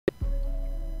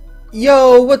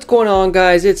Yo, what's going on,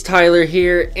 guys? It's Tyler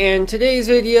here, and today's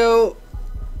video,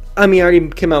 I already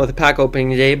came out with a pack opening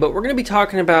today, but we're going to be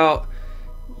talking about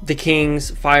the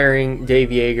Kings firing Dave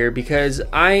Joerger because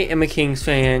I am a Kings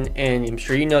fan, and I'm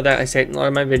sure you know that. I say it in a lot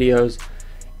of my videos,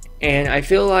 and I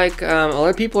feel like a lot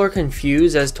of people are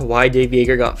confused as to why Dave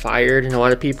Joerger got fired, and a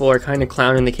lot of people are kind of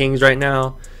clowning the Kings right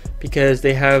now because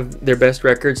they have their best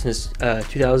record since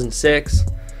 2006.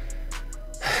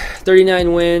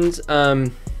 39 wins.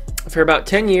 For about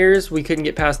 10 years, we couldn't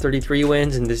get past 33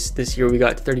 wins, and this year we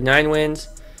got to 39 wins.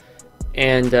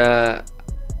 And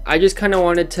I just kind of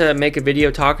wanted to make a video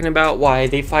talking about why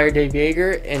they fired Dave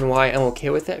Joerger and why I'm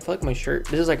okay with it. I feel like my shirt,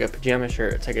 this is like a pajama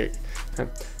shirt. It's like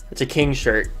it's a Kings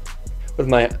shirt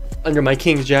with under my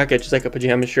Kings jacket, just like a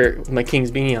pajama shirt with my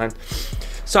Kings beanie on.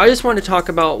 So I just want to talk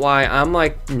about why I'm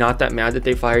like not that mad that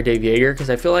they fired Dave Joerger, because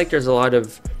I feel like there's a lot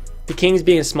of the Kings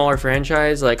being a smaller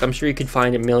franchise. Like, I'm sure you could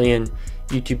find a million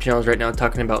YouTube channels right now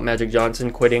talking about Magic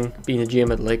Johnson quitting being the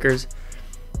GM of the Lakers,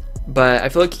 but I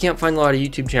feel like you can't find a lot of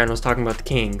YouTube channels talking about the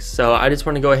Kings. So I just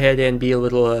want to go ahead and be a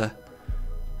little I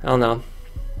don't know,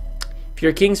 if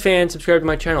you're a Kings fan, subscribe to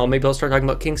my channel. Maybe I'll start talking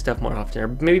about Kings stuff more often, or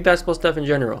maybe basketball stuff in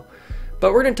general.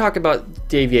 But we're going to talk about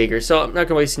Dave Joerger, so I'm not going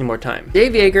to waste any more time.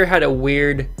 Dave Joerger had a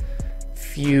weird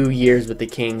few years with the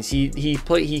Kings. He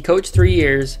coached 3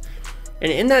 years,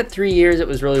 and in that 3 years it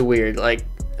was really weird. Like,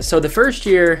 so the first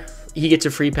year he gets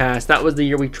a free pass. That was the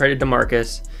year we traded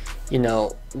DeMarcus. You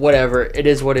know, whatever. It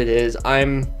is what it is.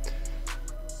 I'm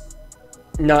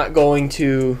not going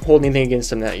to hold anything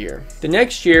against him that year. The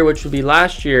next year, which would be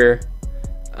last year,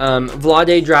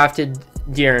 Vlade drafted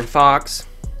De'Aaron Fox,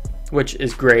 which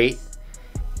is great,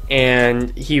 and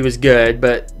he was good.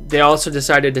 But they also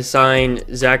decided to sign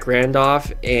Zach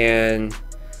Randolph and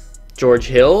George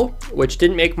Hill, which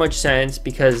didn't make much sense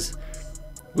because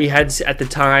we had, at the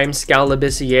time, Skal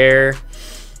Labissiere,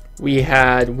 we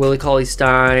had Willie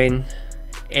Cauley-Stein,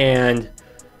 and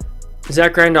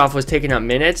Zach Randolph was taking up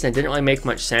minutes, and it didn't really make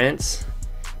much sense.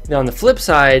 Now, on the flip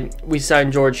side, we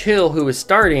signed George Hill, who was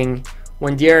starting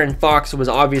when De'Aaron Fox was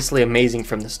obviously amazing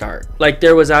from the start. Like,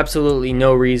 there was absolutely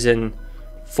no reason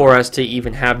for us to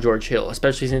even have George Hill,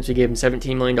 especially since we gave him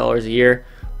 $17 million a year.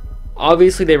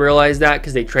 Obviously, they realized that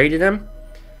because they traded him.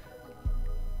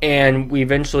 And we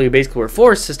eventually basically were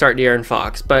forced to start De'Aaron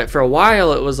Fox. But for a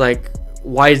while, it was like,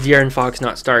 why is De'Aaron Fox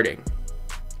not starting?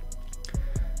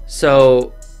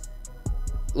 So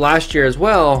last year as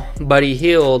well, Buddy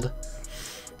Hield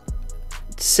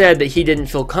said that he didn't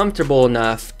feel comfortable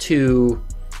enough to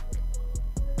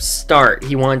start.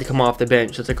 He wanted to come off the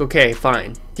bench. So it's like, okay,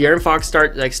 fine. De'Aaron Fox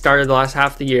started the last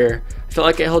half of the year. I felt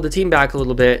like it held the team back a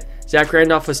little bit. Zach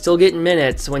Randolph was still getting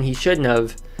minutes when he shouldn't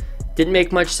have. Didn't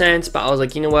make much sense, but I was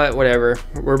like, you know what, whatever.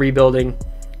 We're rebuilding.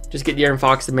 Just get De'Aaron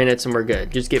Fox the minutes and we're good.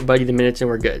 Just get Buddy the minutes and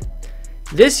we're good.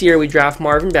 This year we draft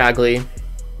Marvin Bagley,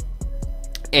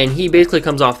 and he basically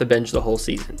comes off the bench the whole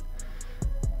season.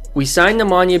 We signed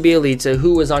Nemanja Bjelica,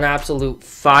 who was on absolute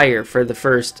fire for the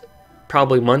first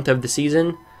probably month of the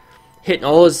season. Hitting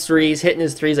his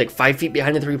threes like 5 feet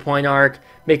behind the three-point arc,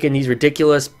 making these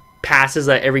ridiculous passes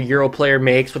that every Euro player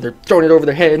makes where they're throwing it over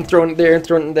their head and throwing it there and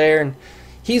throwing it there. And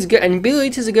he's good, and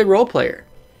Bjelica is a good role player,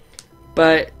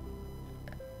 but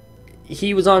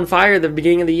he was on fire at the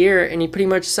beginning of the year, and he pretty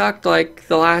much sucked like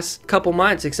the last couple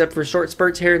months, except for short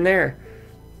spurts here and there.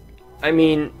 I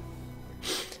mean,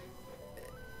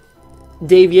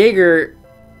 Dave Joerger,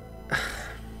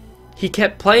 he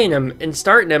kept playing him and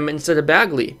starting him instead of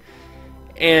Bagley.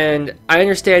 And I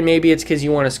understand maybe it's because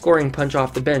you want a scoring punch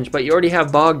off the bench, but you already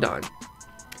have Bogdan.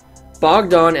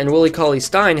 Bogdan and Willie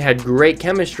Cauley-Stein had great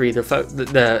chemistry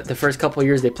the first couple of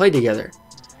years they played together.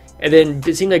 And then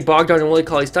it seemed like Bogdan and Willie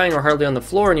Cauley-Stein were hardly on the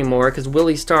floor anymore because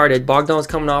Willie started, Bogdan was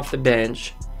coming off the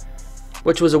bench,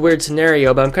 which was a weird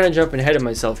scenario, but I'm kind of jumping ahead of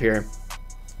myself here.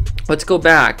 Let's go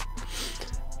back.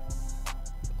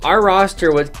 Our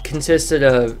roster consisted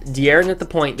of De'Aaron at the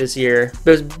point this year.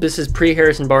 This is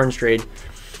pre-Harrison Barnes trade.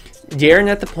 De'Aaron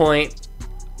at the point,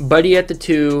 Buddy at the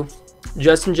 2,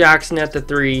 Justin Jackson at the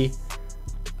 3,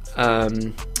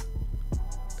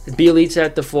 Bjelica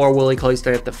at the 4, Willie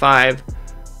Cauley-Stein at the 5,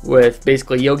 with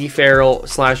basically Yogi Ferrell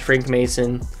 / Frank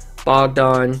Mason,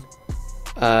 Bogdan,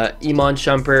 Iman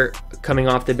Shumpert coming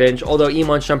off the bench, although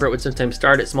Iman Shumpert would sometimes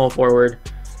start at small forward,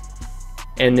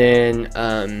 and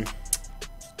then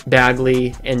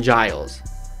Bagley and Giles.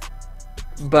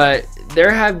 But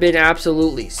there have been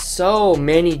absolutely so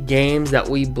many games that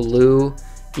we blew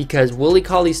because Willie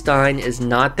Cauley-Stein is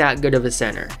not that good of a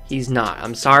center. He's not.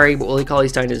 I'm sorry, but Willie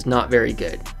Cauley-Stein is not very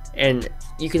good. And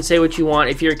you can say what you want.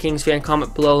 If you're a Kings fan,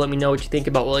 comment below. Let me know what you think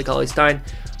about Willie Cauley-Stein.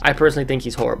 I personally think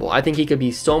he's horrible. I think he could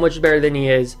be so much better than he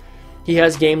is. He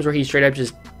has games where he straight up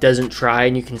just doesn't try,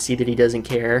 and you can see that he doesn't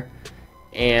care.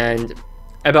 And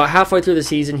about halfway through the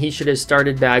season, he should have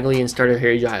started Bagley and started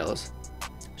Harry Giles.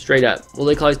 Straight up.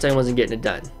 Willie Cauley-Stein wasn't getting it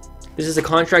done. This is a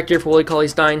contract year for Willie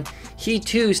Cauley-Stein. He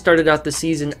too started out the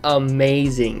season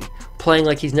amazing, playing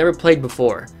like he's never played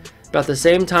before. About the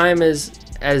same time as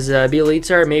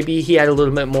Bielitsa, maybe he had a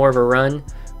little bit more of a run,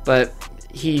 but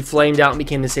he flamed out and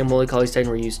became the same Willie Cauley-Stein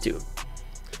we're used to.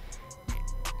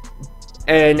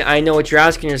 And I know what you're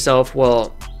asking yourself,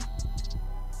 well,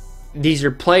 these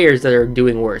are players that are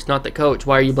doing worse, not the coach.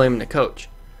 Why are you blaming the coach?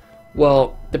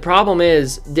 Well, the problem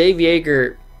is Dave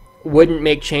Joerger wouldn't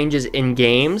make changes in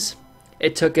games.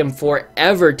 It took him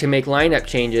forever to make lineup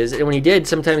changes, and when he did,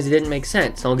 sometimes it didn't make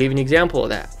sense. I'll give you an example of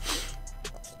that.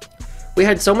 We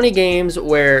had so many games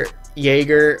where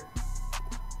Joerger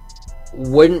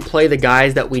wouldn't play the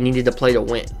guys that we needed to play to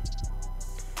win.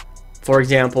 For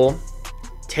example,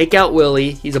 take out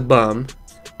Willie, he's a bum,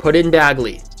 put in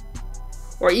Bagley.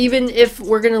 Or even if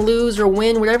we're going to lose or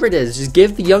win, whatever it is, just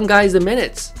give the young guys the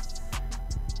minutes.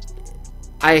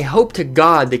 I hope to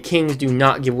God the Kings do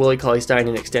not give Willie Cauley-Stein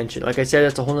an extension. Like I said,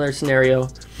 that's a whole other scenario.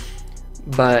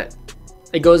 But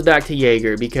it goes back to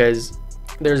Joerger, because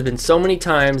there's been so many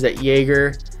times that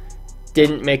Joerger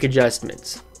didn't make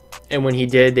adjustments. And when he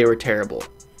did, they were terrible.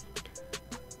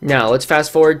 Now, let's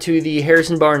fast forward to the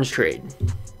Harrison Barnes trade.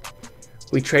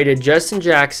 We traded Justin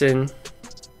Jackson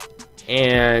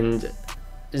and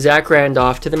Zach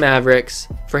Randolph to the Mavericks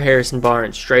for Harrison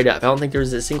Barnes, straight up. I don't think there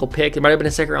was a single pick. There might have been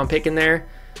a second round pick in there,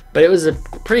 but it was a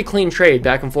pretty clean trade,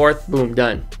 back and forth, boom,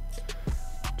 done.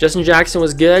 Justin Jackson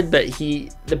was good, but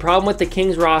the problem with the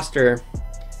Kings roster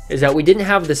is that we didn't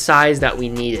have the size that we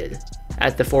needed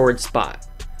at the forward spot.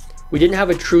 We didn't have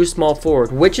a true small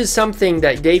forward, which is something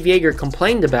that Dave Joerger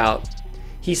complained about.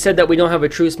 He said that we don't have a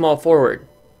true small forward.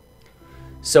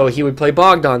 So he would play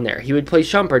Bogdan there. He would play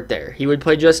Shumpert there. He would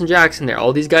play Justin Jackson there.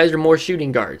 All these guys are more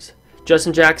shooting guards.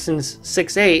 Justin Jackson's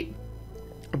 6'8",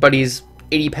 but he's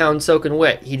 80 pounds soaking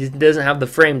wet. He doesn't have the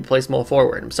frame to play small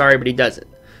forward. I'm sorry, but he doesn't.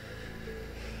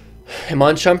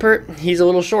 Iman Shumpert, he's a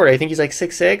little short. I think he's like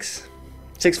 6'6",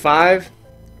 6'5".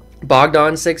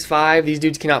 Bogdan 6'5". These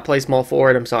dudes cannot play small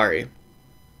forward. I'm sorry.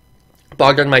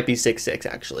 Bogdan might be 6'6",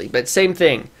 actually, but same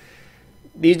thing.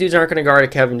 These dudes aren't going to guard a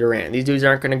Kevin Durant. These dudes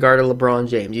aren't going to guard a LeBron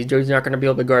James. These dudes aren't going to be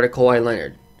able to guard a Kawhi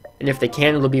Leonard. And if they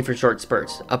can, it'll be for short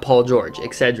spurts. A Paul George,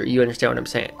 etc. You understand what I'm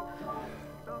saying?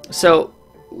 So,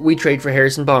 we trade for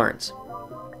Harrison Barnes.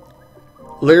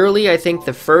 Literally, I think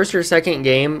the first or second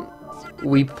game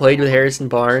we played with Harrison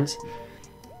Barnes,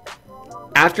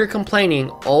 after complaining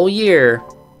all year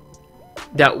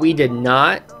that we did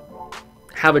not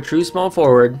have a true small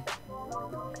forward,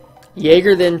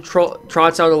 Joerger then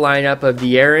trots out a lineup of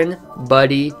De'Aaron,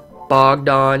 Buddy,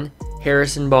 Bogdan,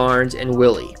 Harrison Barnes, and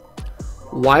Willie.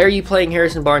 Why are you playing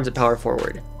Harrison Barnes at power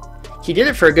forward? He did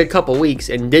it for a good couple weeks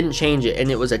and didn't change it,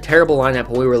 and it was a terrible lineup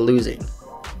when we were losing.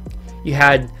 You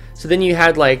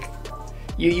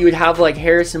would have like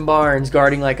Harrison Barnes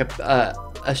guarding like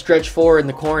a stretch four in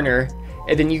the corner,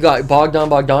 and then you got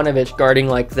Bogdanovich guarding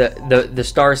like the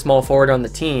star small forward on the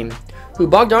team, who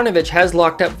Bogdanovich has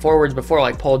locked up forwards before,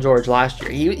 like Paul George last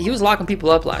year. He was locking people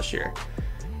up last year.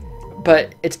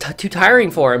 But it's too tiring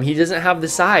for him. He doesn't have the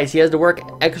size. He has to work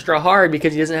extra hard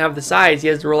because he doesn't have the size. He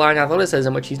has to rely on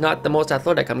athleticism, which he's not the most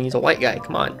athletic. I mean, he's a white guy.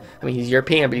 Come on. I mean, he's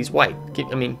European, but he's white.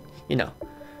 I mean, you know.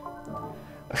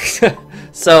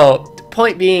 So, the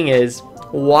point being is,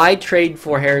 why trade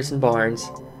for Harrison Barnes,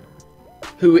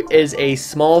 who is a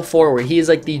small forward? He is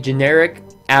like the generic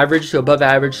average to above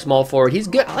average small forward. He's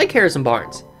good. I like Harrison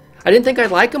Barnes. I didn't think I'd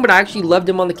like him, but I actually loved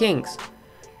him on the Kings.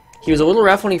 He was a little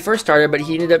rough when he first started, but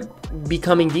he ended up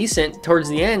becoming decent towards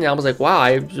the end, and I was like, wow,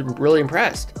 I was really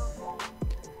impressed.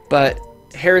 But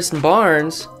Harrison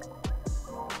Barnes,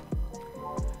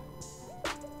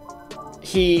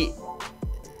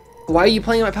 why are you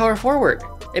playing him at power forward?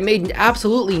 It made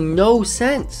absolutely no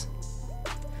sense.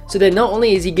 So then not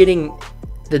only is he getting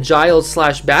the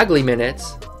Giles/Bagley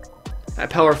minutes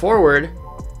at power forward,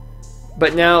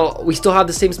 but now we still have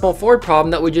the same small forward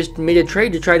problem that we just made a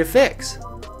trade to try to fix.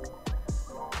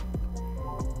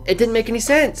 It didn't make any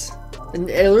sense.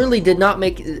 It literally did not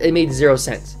make, it made zero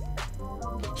sense.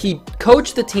 He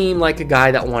coached the team like a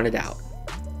guy that wanted out.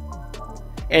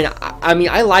 And I mean,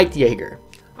 I liked Joerger.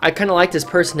 I kind of liked his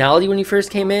personality when he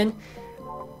first came in.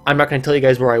 I'm not going to tell you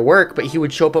guys where I work, but he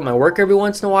would show up at my work every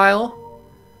once in a while.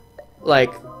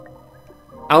 Like,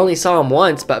 I only saw him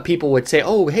once, but people would say,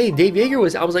 "Oh, hey, Dave Joerger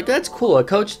was." I was like, "That's cool." The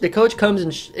coach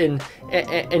comes and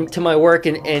to my work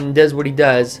and does what he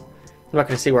does. I'm not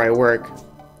going to say where I work.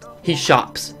 He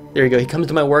shops. There you go. He comes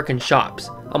to my work and shops.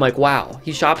 I'm like, wow,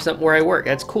 he shops up where I work.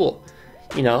 That's cool.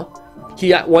 You know, he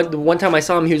got one time I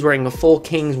saw him, he was wearing a full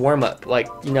Kings warm up, like,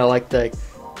 you know, like the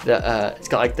it's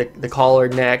got like the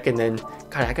collared neck, and then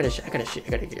God, I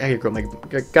gotta grow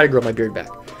my beard back.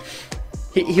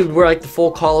 He would wear like the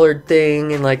full collared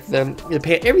thing and like the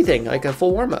pant, everything, like a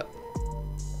full warm up.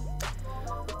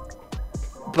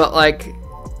 But like,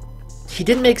 he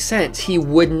didn't make sense.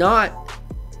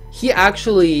 He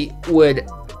actually would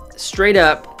straight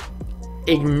up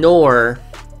ignore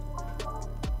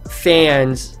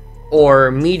fans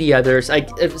or media. There's like,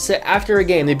 after a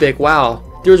game, they'd be like, wow,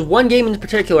 there was one game in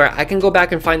particular, I can go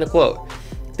back and find the quote.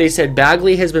 They said,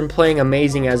 Bagley has been playing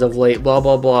amazing as of late, blah,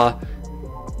 blah, blah.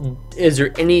 Is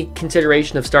there any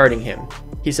consideration of starting him?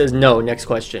 He says, no, next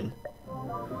question.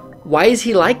 Why is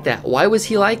he like that? Why was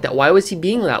he like that? Why was he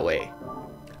being that way?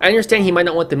 I understand he might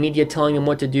not want the media telling him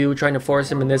what to do, trying to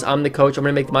force him in this. I'm the coach, I'm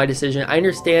going to make my decision. I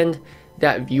understand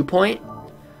that viewpoint,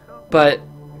 but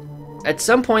at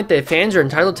some point the fans are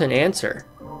entitled to an answer.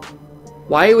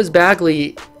 Why wasn't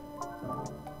Bagley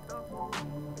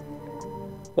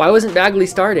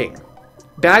starting?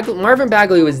 Marvin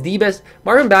Bagley was the best.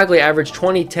 Marvin Bagley averaged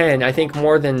 20-10, I think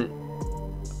Marvin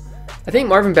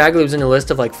Bagley was in a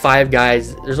list of like 5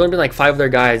 guys. There's only been like 5 other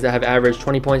guys that have averaged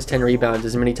 20 points, 10 rebounds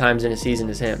as many times in a season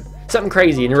as him. Something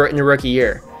crazy in the rookie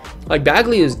year. Like,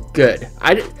 Bagley was good.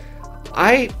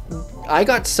 I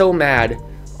got so mad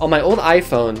on my old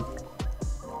iPhone.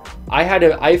 I had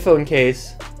an iPhone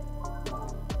case.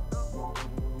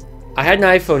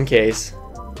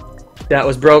 That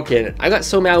was broken. I got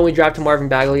so mad when we drafted Marvin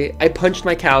Bagley. I punched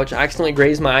my couch. I accidentally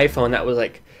grazed my iPhone that was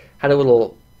like, had a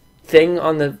little thing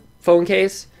on the phone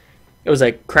case. It was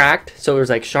like cracked, so it was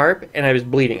like sharp, and I was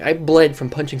bleeding. I bled from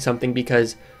punching something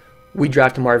because we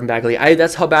drafted Marvin Bagley.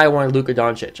 That's how bad I wanted Luka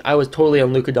Doncic. I was totally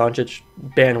on Luka Doncic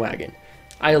bandwagon.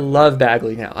 I love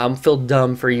Bagley now. I'm feel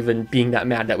dumb for even being that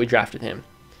mad that we drafted him.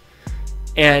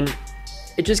 And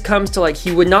it just comes to like,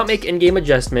 he would not make in-game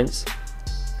adjustments.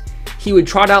 He would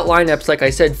trot out lineups, like I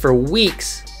said, for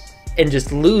weeks and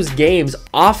just lose games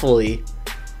awfully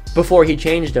before he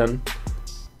changed them.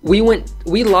 We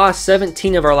lost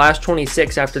 17 of our last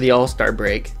 26 after the All-Star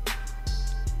break.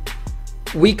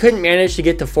 We couldn't manage to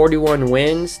get to 41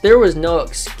 wins. There was no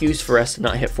excuse for us to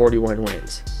not hit 41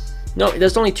 wins. No,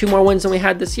 there's only 2 more wins than we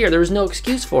had this year. There was no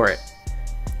excuse for it.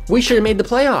 We should have made the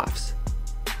playoffs.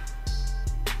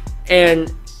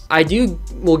 And I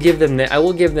will give them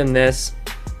this.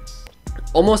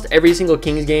 Almost every single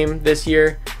Kings game this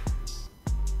year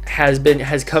has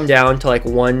come down to like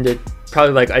 1 to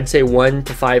probably like, I'd say 1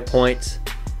 to 5 points.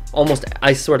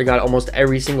 I swear to God, almost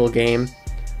every single game.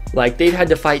 Like, they've had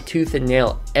to fight tooth and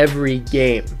nail every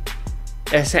game.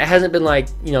 It hasn't been like,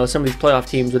 you know, some of these playoff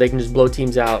teams where they can just blow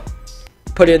teams out,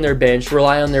 put in their bench,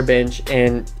 rely on their bench,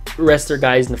 and rest their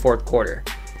guys in the fourth quarter.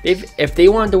 If they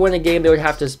wanted to win a game, they would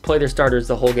have to play their starters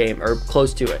the whole game or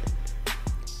close to it.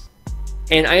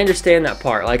 And I understand that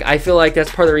part. Like, I feel like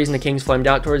that's part of the reason the Kings flamed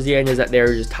out towards the end, is that they were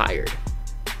just tired.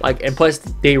 Like, and plus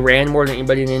they ran more than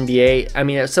anybody in the NBA. I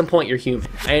mean, at some point you're human.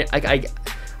 I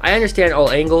understand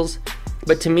all angles,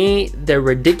 but to me, the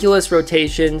ridiculous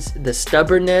rotations, the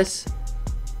stubbornness,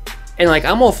 and like,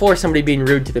 I'm all for somebody being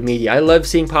rude to the media. I love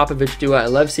seeing Popovich do it. I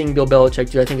love seeing Bill Belichick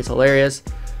do it. I think it's hilarious.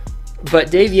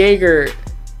 But Dave Joerger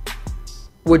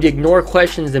would ignore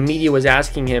questions the media was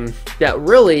asking him, that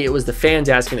really it was the fans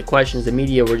asking the questions, the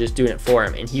media were just doing it for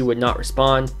him, and he would not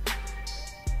respond.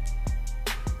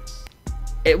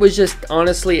 It was just,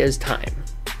 honestly, his time.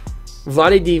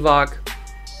 Vlade Divac,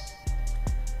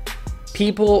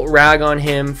 people rag on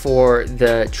him for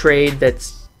the trade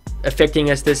that's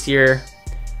affecting us this year,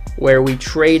 where we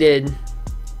traded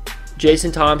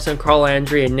Jason Thompson, Carl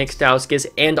Landry, and Nick Stauskas,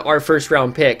 and our first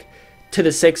round pick to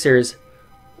the Sixers.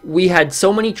 We had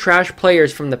so many trash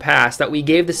players from the past that we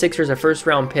gave the Sixers a first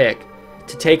round pick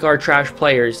to take our trash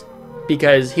players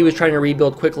because he was trying to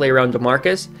rebuild quickly around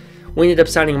DeMarcus. We ended up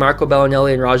signing Marco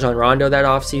Bellinelli and Rajon Rondo that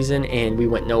offseason, and we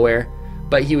went nowhere.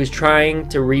 But he was trying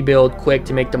to rebuild quick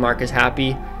to make DeMarcus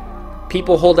happy.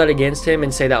 People hold that against him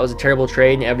and say that was a terrible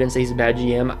trade and evidence that he's a bad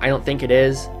GM. I don't think it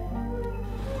is.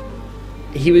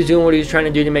 He was doing what he was trying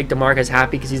to do to make DeMarcus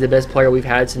happy because he's the best player we've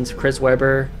had since Chris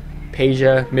Webber,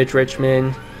 Peja, Mitch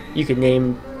Richmond. You could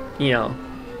name, you know,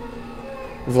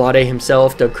 Vlade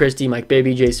himself, Doug Christie, Mike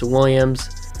Bibby, Jason Williams.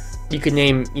 You could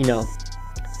name, you know,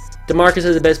 DeMarcus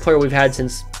is the best player we've had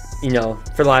since, you know,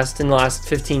 in the last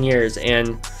 15 years,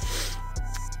 and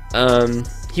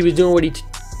he was doing what he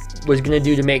was gonna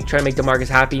do to try to make DeMarcus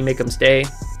happy, make him stay.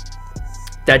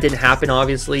 That didn't happen.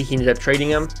 Obviously, he ended up trading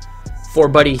him for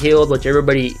Buddy Hield, which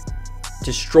everybody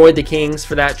destroyed the Kings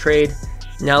for that trade.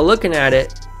 Now looking at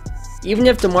it, even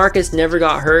if DeMarcus never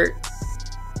got hurt,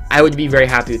 I would be very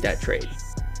happy with that trade.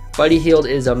 Buddy Hield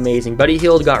is amazing. Buddy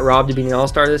Hield got robbed of being an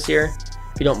all-star this year.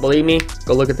 If you don't believe me,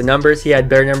 go look at the numbers. He had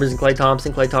better numbers than Klay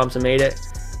Thompson. Klay Thompson made it.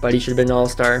 Buddy should have been an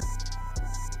all-star.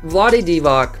 Vlade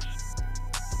Divac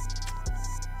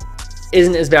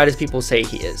isn't as bad as people say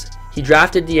he is. He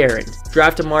drafted De'Aaron,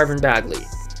 drafted Marvin Bagley,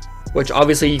 which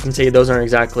obviously you can say those aren't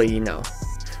exactly, you know,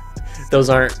 those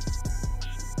are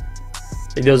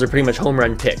pretty much home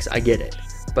run picks. I get it.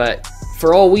 But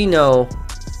for all we know,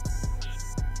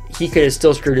 he could have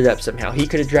still screwed it up somehow. He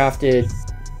could have drafted,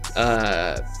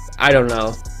 I don't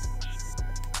know,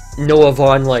 Noah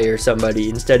Vonleh or somebody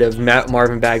instead of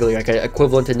Marvin Bagley, like an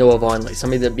equivalent to Noah Vonleh,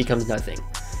 somebody that becomes nothing.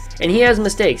 And he has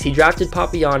mistakes. He drafted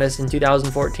Papagiannis in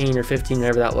 2014 or 15,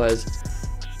 whatever that was.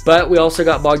 But we also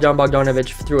got Bogdan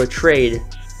Bogdanovic through a trade.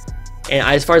 And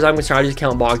as far as I'm concerned, I just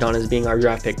count Bogdan as being our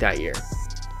draft pick that year.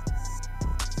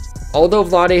 Although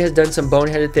Vlade has done some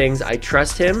boneheaded things, I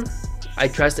trust him. I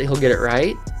trust that he'll get it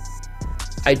right.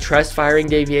 I trust firing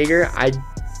Dave Joerger. I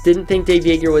didn't think Dave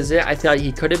Joerger was it. I thought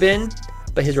he could have been,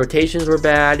 but his rotations were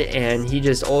bad, and he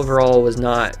just overall was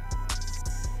not.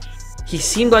 He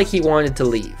seemed like he wanted to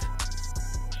leave,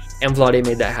 and Vlade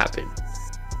made that happen.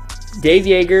 Dave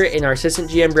Joerger and our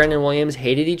assistant GM Brandon Williams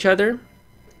hated each other.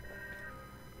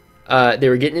 They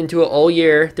were getting into it all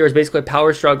year. There was basically a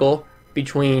power struggle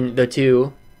between the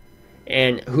two,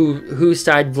 and whose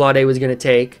side Vlade was going to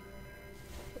take.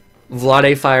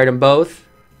 Vlade fired them both.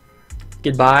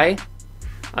 Goodbye.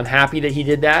 I'm happy that he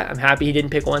did that. I'm happy he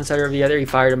didn't pick one side or the other. He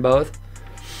fired them both.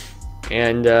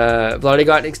 And Vlade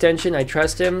got an extension. I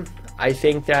trust him. I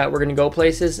think that we're going to go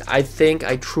places. I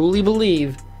truly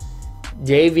believe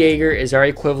Dave Joerger is our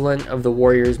equivalent of the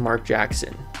Warriors' Mark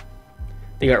Jackson.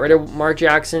 They got rid of Mark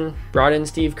Jackson, brought in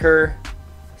Steve Kerr.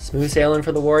 Smooth sailing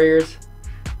for the Warriors.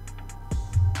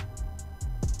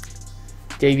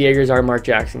 Dave Joerger is our Mark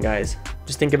Jackson, guys.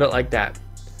 Just think of it like that.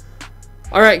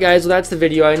 Alright guys, well that's the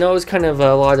video. I know it was kind of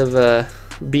a lot of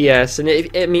BS, and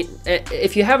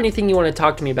if you have anything you want to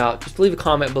talk to me about, just leave a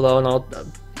comment below and I'll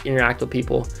interact with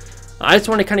people. I just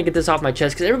want to kind of get this off my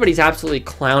chest because everybody's absolutely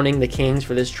clowning the Kings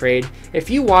for this trade. If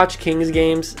you watch Kings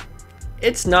games,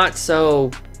 it's not so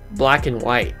black and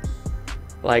white.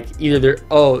 Like either they're,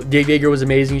 oh, Dave Joerger was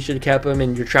amazing, you should have kept him,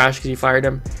 and you're trash because you fired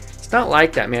him. It's not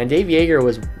like that, man. Dave Joerger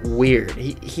was weird.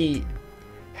 He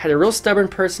had a real stubborn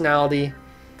personality.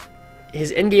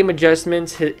 His in-game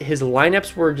adjustments, his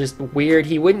lineups were just weird.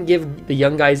 He wouldn't give the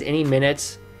young guys any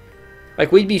minutes.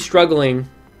 Like, we'd be struggling.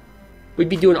 We'd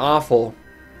be doing awful.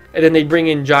 And then they'd bring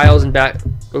in Giles and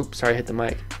oops, sorry, I hit the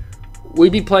mic.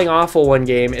 We'd be playing awful one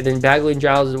game, and then Bagley and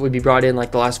Giles would be brought in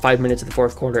like the last 5 minutes of the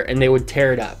fourth quarter, and they would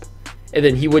tear it up. And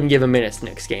then he wouldn't give him minutes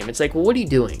next game. It's like, well, what are you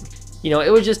doing? You know,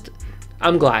 it was just,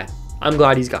 I'm glad. I'm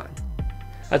glad he's gone.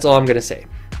 That's all I'm going to say.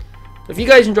 If you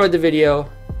guys enjoyed the video,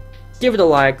 give it a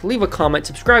like, leave a comment,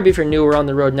 subscribe if you're new. We're on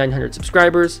the road to 900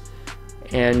 subscribers.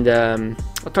 And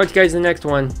I'll talk to you guys in the next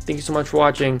one. Thank you so much for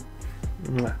watching.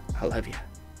 I love you.